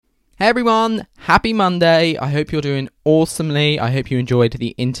Hey everyone, happy Monday. I hope you're doing awesomely. I hope you enjoyed the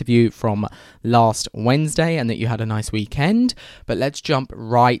interview from last Wednesday and that you had a nice weekend. But let's jump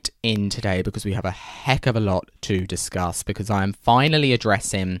right in today because we have a heck of a lot to discuss because I am finally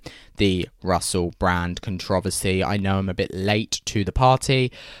addressing the Russell Brand controversy. I know I'm a bit late to the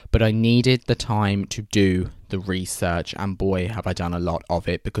party, but I needed the time to do the research, and boy have I done a lot of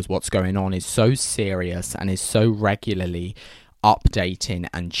it because what's going on is so serious and is so regularly updating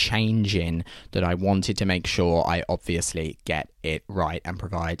and changing that I wanted to make sure I obviously get it right and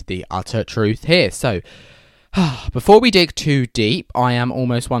provide the utter truth here. So before we dig too deep, I am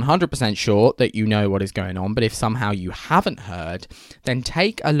almost 100% sure that you know what is going on, but if somehow you haven't heard, then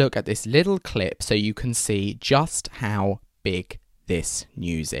take a look at this little clip so you can see just how big this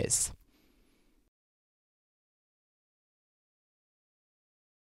news is.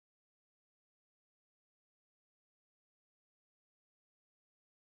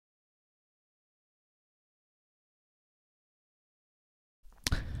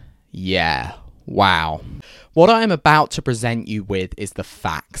 Yeah, wow. What I am about to present you with is the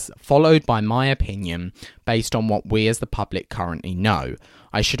facts, followed by my opinion based on what we as the public currently know.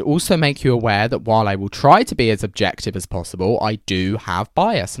 I should also make you aware that while I will try to be as objective as possible, I do have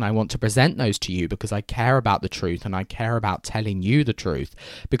bias and I want to present those to you because I care about the truth and I care about telling you the truth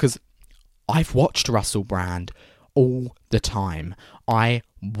because I've watched Russell Brand all the time. I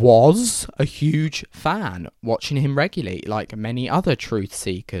was a huge fan, watching him regularly, like many other truth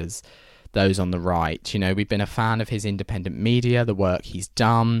seekers, those on the right. You know, we've been a fan of his independent media, the work he's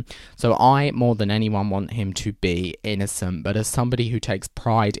done. So I, more than anyone, want him to be innocent. But as somebody who takes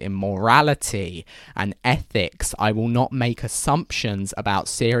pride in morality and ethics, I will not make assumptions about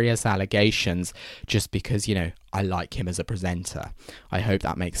serious allegations just because, you know, I like him as a presenter. I hope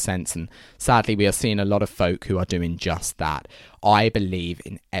that makes sense. And sadly, we are seeing a lot of folk who are doing just that. I believe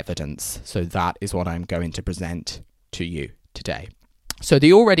in evidence. So that is what I'm going to present to you today. So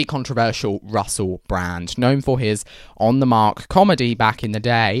the already controversial Russell Brand, known for his on-the-mark comedy back in the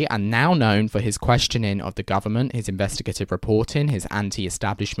day and now known for his questioning of the government, his investigative reporting, his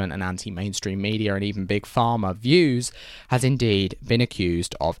anti-establishment and anti-mainstream media and even big pharma views, has indeed been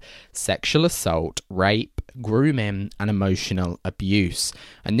accused of sexual assault, rape, grooming and emotional abuse,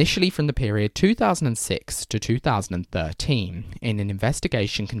 initially from the period 2006 to 2013 in an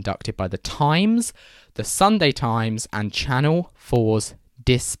investigation conducted by The Times, The Sunday Times and Channel 4's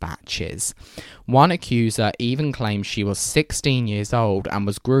Dispatches. One accuser even claims she was 16 years old and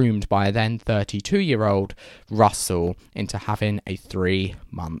was groomed by a then 32-year-old Russell into having a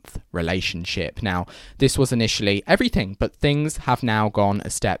 3-month relationship. Now, this was initially everything, but things have now gone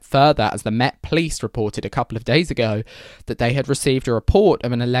a step further as the Met Police reported a couple of days ago that they had received a report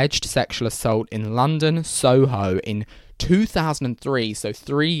of an alleged sexual assault in London, Soho, in 2003, so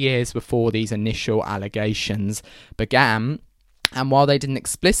 3 years before these initial allegations began. And while they didn't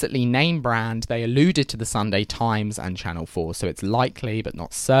explicitly name Brand, they alluded to the Sunday Times and Channel 4. So it's likely, but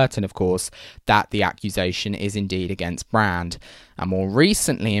not certain, of course, that the accusation is indeed against Brand. And more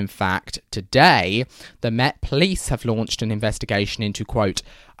recently, in fact, today, the Met Police have launched an investigation into, quote,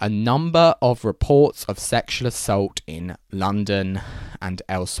 a number of reports of sexual assault in London and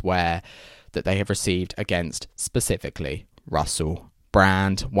elsewhere that they have received against specifically Russell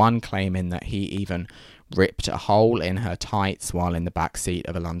Brand. One claiming that he even ripped a hole in her tights while in the backseat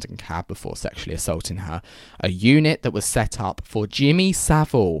of a London cab before sexually assaulting her. A unit that was set up for Jimmy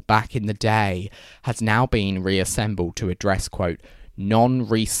Savile back in the day has now been reassembled to address, quote,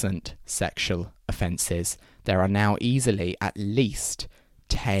 non-recent sexual offences. There are now easily at least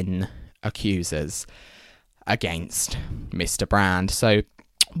 10 accusers against Mr. Brand. So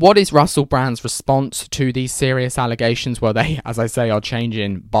what is Russell Brand's response to these serious allegations? Well, they, as I say, are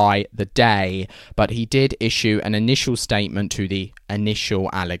changing by the day, but he did issue an initial statement to the initial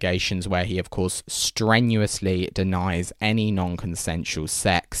allegations where he, of course, strenuously denies any non-consensual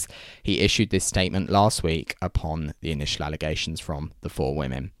sex. He issued this statement last week upon the initial allegations from the 4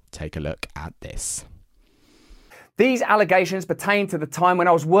 women. Take a look at this. These allegations pertain to the time when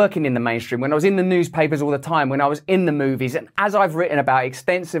I was working in the mainstream, when I was in the newspapers all the time, when I was in the movies. And as I've written about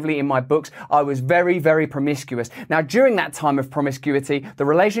extensively in my books, I was very, very promiscuous. Now, during that time of promiscuity, the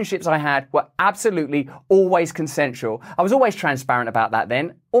relationships I had were absolutely always consensual. I was always transparent about that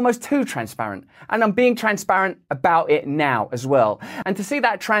then, almost too transparent. And I'm being transparent about it now as well. And to see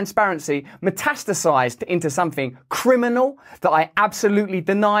that transparency metastasized into something criminal that I absolutely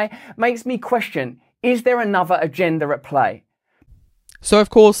deny makes me question, is there another agenda at play? So,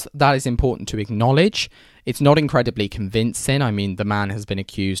 of course, that is important to acknowledge. It's not incredibly convincing. I mean, the man has been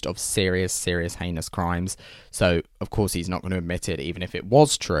accused of serious, heinous crimes. So, of course, he's not going to admit it, even if it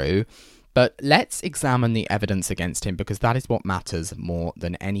was true. But let's examine the evidence against him, because that is what matters more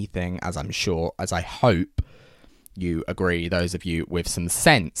than anything, as I hope you agree, those of you with some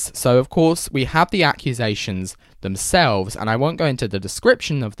sense. So, of course, we have the accusations themselves, and I won't go into the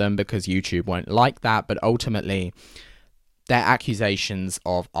description of them because YouTube won't like that, but ultimately, they're accusations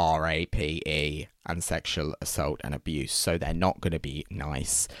of RAPE and sexual assault and abuse, so they're not going to be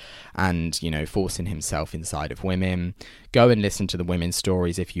nice. And, forcing himself inside of women. Go and listen to the women's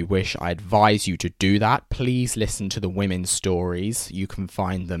stories if you wish. I advise you to do that. Please listen to the women's stories. You can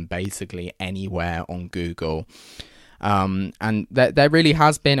find them basically anywhere on Google. And there really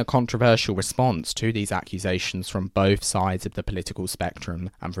has been a controversial response to these accusations from both sides of the political spectrum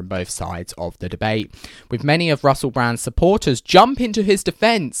and from both sides of the debate, with many of Russell Brand's supporters jump into his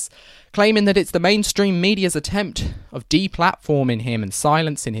defence, claiming that it's the mainstream media's attempt of deplatforming him and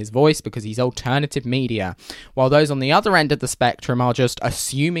silencing his voice because he's alternative media, while those on the other end of the spectrum are just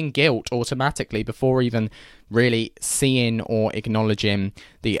assuming guilt automatically before even really seeing or acknowledging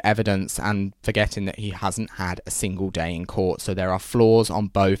the evidence and forgetting that he hasn't had a single day in court. So there are flaws on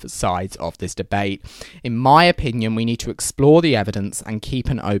both sides of this debate. In my opinion, we need to explore the evidence and keep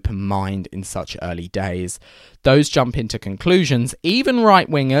an open mind in such early days. Those jump into conclusions, even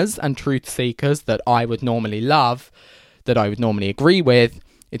right-wingers and truth seekers that I would normally love, that I would normally agree with,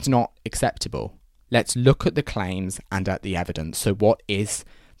 it's not acceptable. Let's look at the claims and at the evidence. So what is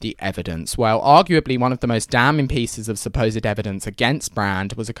the evidence? Well, arguably one of the most damning pieces of supposed evidence against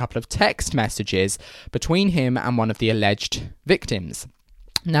Brand was a couple of text messages between him and one of the alleged victims.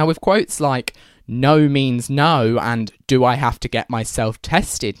 Now, with quotes like "no means no" and "do I have to get myself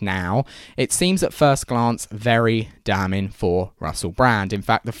tested now?" it seems at first glance very damning for Russell Brand. In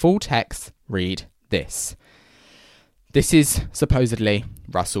fact, the full text read this. This is supposedly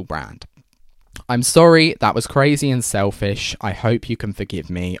Russell Brand. "I'm sorry, that was crazy and selfish. I hope you can forgive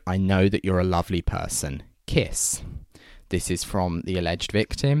me. I know that you're a lovely person. Kiss." This is from the alleged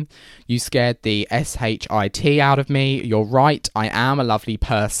victim. "You scared the shit out of me. You're right, I am a lovely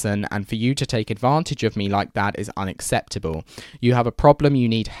person, and for you to take advantage of me like that is unacceptable. You have a problem, you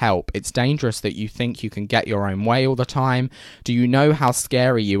need help. It's dangerous that you think you can get your own way all the time. Do you know how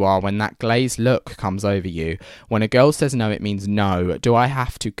scary you are when that glazed look comes over you? When a girl says no, it means no. Do I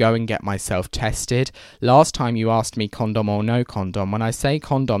have to go and get myself tested? Last time you asked me condom or no condom. When I say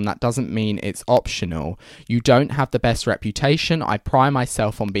condom, that doesn't mean it's optional. You don't have the best reputation. I pride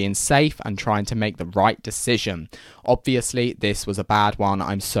myself on being safe and trying to make the right decision. Obviously, this was a bad one.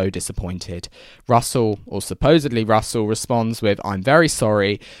 I'm so disappointed." Russell, or supposedly Russell, responds with, "I'm very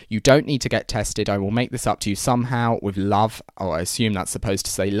sorry. You don't need to get tested. I will make this up to you somehow with love." Oh, I assume that's supposed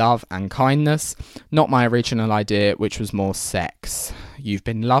to say love and kindness. "Not my original idea, which was more sex. You've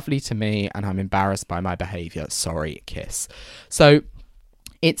been lovely to me and I'm embarrassed by my behaviour. Sorry, kiss." So,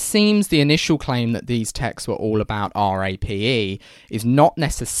 it seems the initial claim that these texts were all about RAPE is not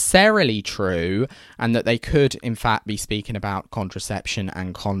necessarily true, and that they could, in fact, be speaking about contraception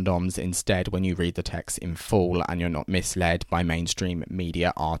and condoms instead when you read the text in full and you're not misled by mainstream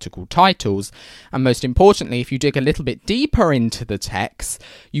media article titles. And most importantly, if you dig a little bit deeper into the text,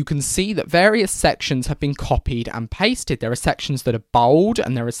 you can see that various sections have been copied and pasted. There are sections that are bold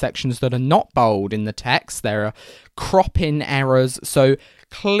and there are sections that are not bold in the text. There are cropping errors. So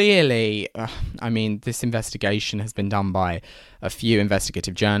clearly, this investigation has been done by a few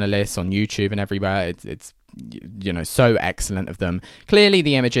investigative journalists on YouTube and everywhere. It's so excellent of them. Clearly,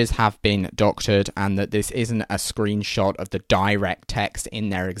 the images have been doctored, and that this isn't a screenshot of the direct text in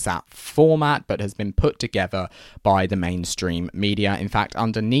their exact format, but has been put together by the mainstream media. In fact,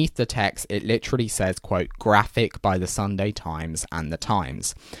 underneath the text, it literally says, quote, "graphic by the Sunday Times and the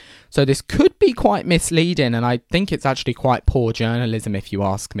Times." So this could be quite misleading, and I think it's actually quite poor journalism if you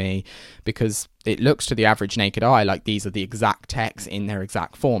ask me, because it looks to the average naked eye like these are the exact texts in their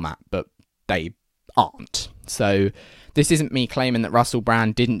exact format, but they aren't. So this isn't me claiming that Russell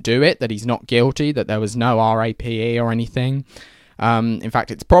Brand didn't do it, that he's not guilty, that there was no RAPE or anything. In fact,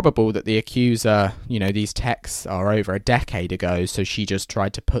 it's probable that the accuser, these texts are over a decade ago, so she just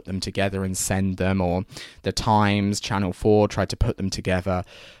tried to put them together and send them, or the Times, Channel 4 tried to put them together,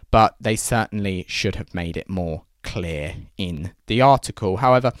 but they certainly should have made it more clear in the article.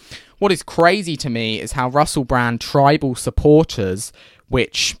 However, what is crazy to me is how Russell Brand tribal supporters,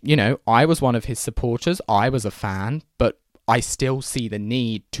 which, I was one of his supporters, I was a fan, but I still see the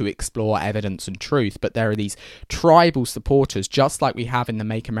need to explore evidence and truth. But there are these tribal supporters, just like we have in the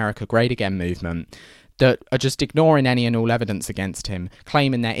Make America Great Again movement, that are just ignoring any and all evidence against him,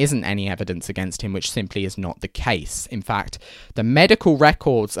 claiming there isn't any evidence against him, which simply is not the case. In fact, the medical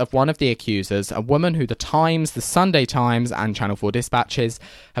records of one of the accusers, a woman who the Times, the Sunday Times, and Channel 4 Dispatches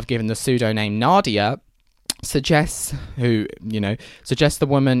have given the pseudonym Nadia, suggests the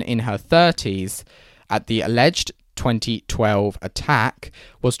woman in her 30s at the alleged 2012 attack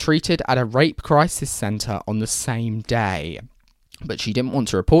was treated at a rape crisis centre on the same day. But she didn't want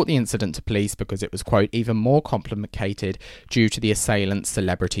to report the incident to police because it was, quote, even more complicated due to the assailant's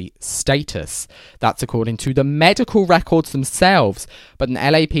celebrity status. That's according to the medical records themselves, but an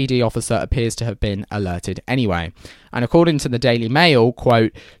LAPD officer appears to have been alerted anyway. And according to the Daily Mail,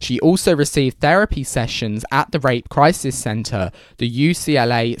 quote, she also received therapy sessions at the Rape Crisis Centre, the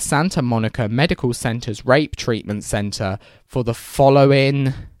UCLA Santa Monica Medical Center's Rape Treatment Center, for the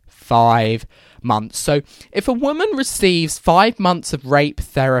following 5 months. So if a woman receives 5 months of rape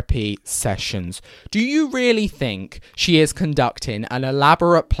therapy sessions, do you really think she is conducting an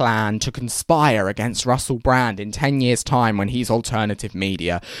elaborate plan to conspire against Russell Brand in 10 years' time when he's alternative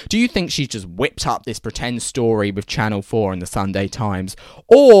media? Do you think she just whipped up this pretend story with Channel 4 and the Sunday Times?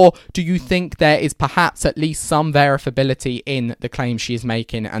 Or do you think there is perhaps at least some verifiability in the claims she is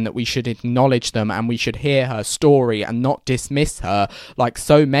making, and that we should acknowledge them and we should hear her story and not dismiss her like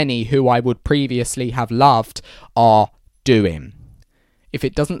so many who I would previously have loved are doing? If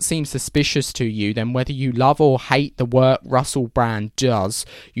it doesn't seem suspicious to you, then whether you love or hate the work Russell Brand does,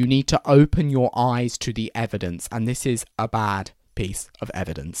 you need to open your eyes to the evidence, and this is a bad piece of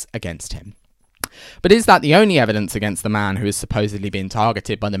evidence against him. But is that the only evidence against the man who is supposedly being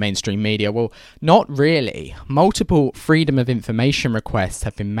targeted by the mainstream media? Well, not really. Multiple Freedom of Information requests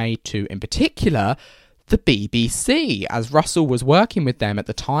have been made to, in particular, the BBC, as Russell was working with them at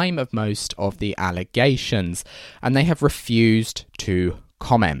the time of most of the allegations, and they have refused to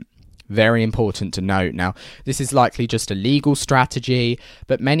comment. Very important to note. Now, this is likely just a legal strategy,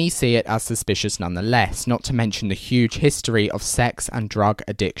 but many see it as suspicious nonetheless, not to mention the huge history of sex and drug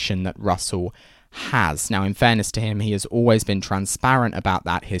addiction that Russell has. Now, in fairness to him, he has always been transparent about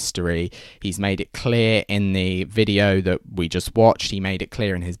that history. He's made it clear in the video that we just watched. He made it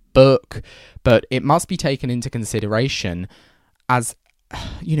clear in his book, but it must be taken into consideration as,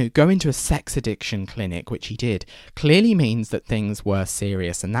 going to a sex addiction clinic, which he did, clearly means that things were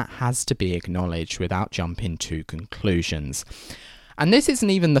serious, and that has to be acknowledged without jumping to conclusions. And this isn't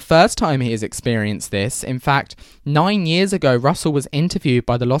even the first time he has experienced this. In fact, 9 years ago, Russell was interviewed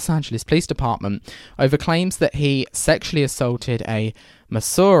by the Los Angeles Police Department over claims that he sexually assaulted a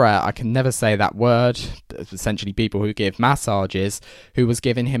masseur, I can never say that word, essentially people who give massages, who was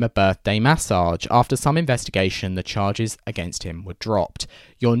giving him a birthday massage. After some investigation, the charges against him were dropped.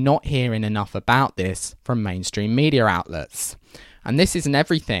 You're not hearing enough about this from mainstream media outlets. And this isn't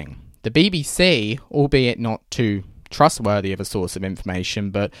everything. The BBC, albeit not too trustworthy of a source of information,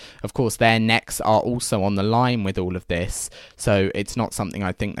 but of course their necks are also on the line with all of this, so it's not something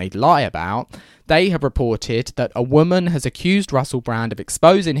I think they'd lie about. They have reported that a woman has accused Russell Brand of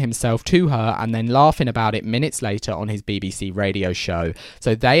exposing himself to her and then laughing about it minutes later on his BBC radio show,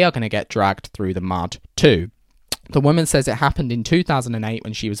 so they are going to get dragged through the mud too. The woman says it happened in 2008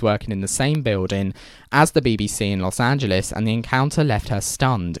 when she was working in the same building as the BBC in Los Angeles, and the encounter left her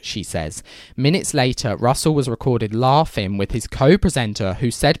stunned, she says. Minutes later, Russell was recorded laughing with his co-presenter,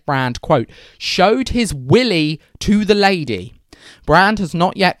 who said Brand, quote, showed his willy to the lady. Brand has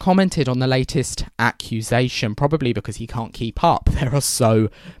not yet commented on the latest accusation, probably because he can't keep up. There are so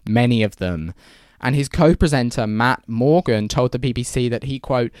many of them. And his co-presenter, Matt Morgan, told the BBC that he,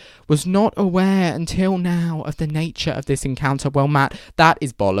 quote, was not aware until now of the nature of this encounter. Well, Matt, that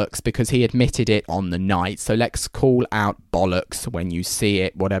is bollocks, because he admitted it on the night. So let's call out bollocks when you see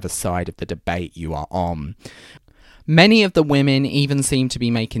it, whatever side of the debate you are on. Many of the women even seem to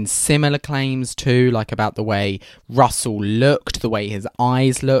be making similar claims too, like about the way Russell looked, the way his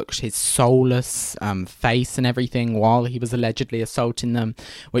eyes looked, his soulless face and everything while he was allegedly assaulting them,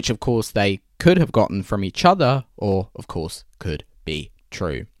 which of course they could have gotten from each other, or of course could be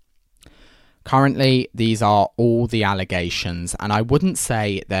true. Currently, these are all the allegations, and I wouldn't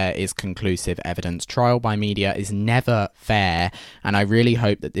say there is conclusive evidence. Trial by media is never fair, and I really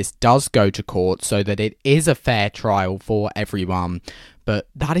hope that this does go to court so that it is a fair trial for everyone. But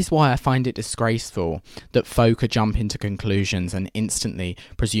that is why I find it disgraceful that folk are jumping to conclusions and instantly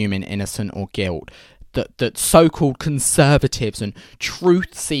presuming innocent or guilt. That so-called conservatives and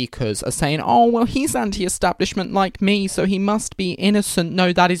truth seekers are saying, oh, well, he's anti-establishment like me, so he must be innocent.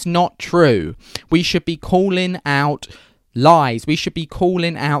 No, that is not true. We should be calling out lies. We should be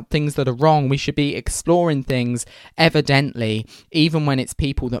calling out things that are wrong. We should be exploring things evidently, even when it's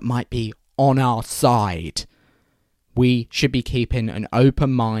people that might be on our side. We should be keeping an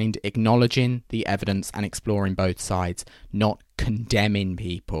open mind, acknowledging the evidence and exploring both sides, not condemning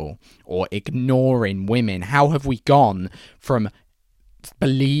people or ignoring women. How have we gone from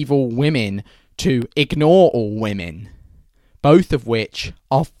believe all women to ignore all women? Both of which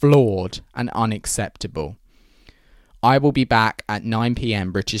are flawed and unacceptable. I will be back at 9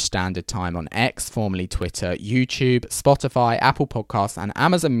 p.m. British Standard Time on X, formerly Twitter, YouTube, Spotify, Apple Podcasts and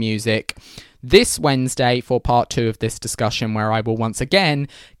Amazon Music this Wednesday for part 2 of this discussion, where I will once again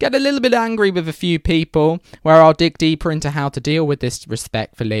get a little bit angry with a few people, where I'll dig deeper into how to deal with this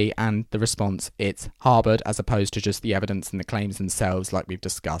respectfully and the response it's harboured, as opposed to just the evidence and the claims themselves like we've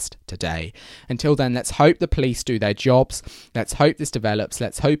discussed today. Until then, let's hope the police do their jobs. Let's hope this develops.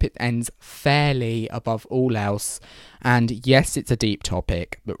 Let's hope it ends fairly above all else. And yes, it's a deep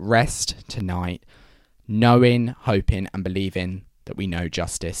topic, but rest tonight knowing, hoping and believing that we know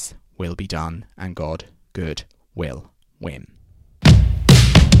justice will be done and God good will win.